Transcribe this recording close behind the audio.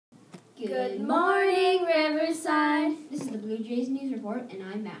Good morning, Riverside. This is the Blue Jays News Report, and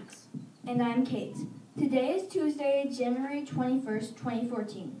I'm Max. And I'm Kate. Today is Tuesday, January 21st,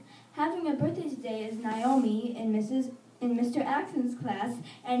 2014. Having a birthday today is Naomi in Mr. Axon's class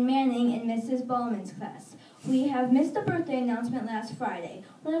and Manning in Mrs. Ballman's class. We have missed the birthday announcement last Friday.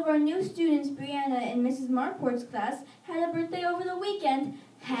 One of our new students, Brianna, in Mrs. Marport's class, had a birthday over the weekend.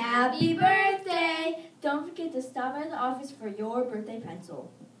 Happy birthday! Don't forget to stop by the office for your birthday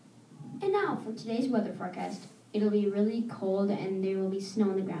pencil. And now for today's weather forecast. It'll be really cold and there will be snow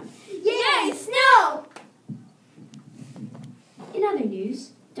on the ground. Yay, snow! In other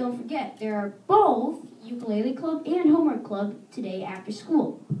news, don't forget there are both ukulele club and homework club today after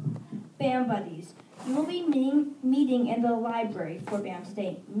school. Band buddies, you will be meeting in the library for band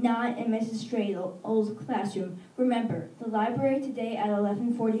today, not in Mrs. Stradle's classroom. Remember, the library today at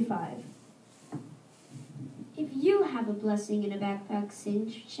 11:45. If you have a blessing in a backpack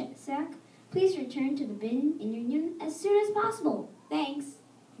cinch sack, please return to the bin in your unit as soon as possible. Thanks.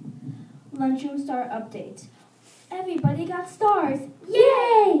 Lunchroom star update. Everybody got stars.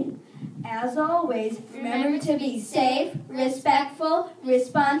 Yay! As always, remember to be safe, respectful,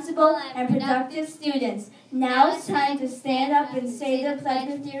 responsible, and productive students. Now it's time to stand up and say the pledge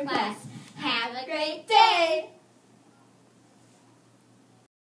with your class. Have a great day!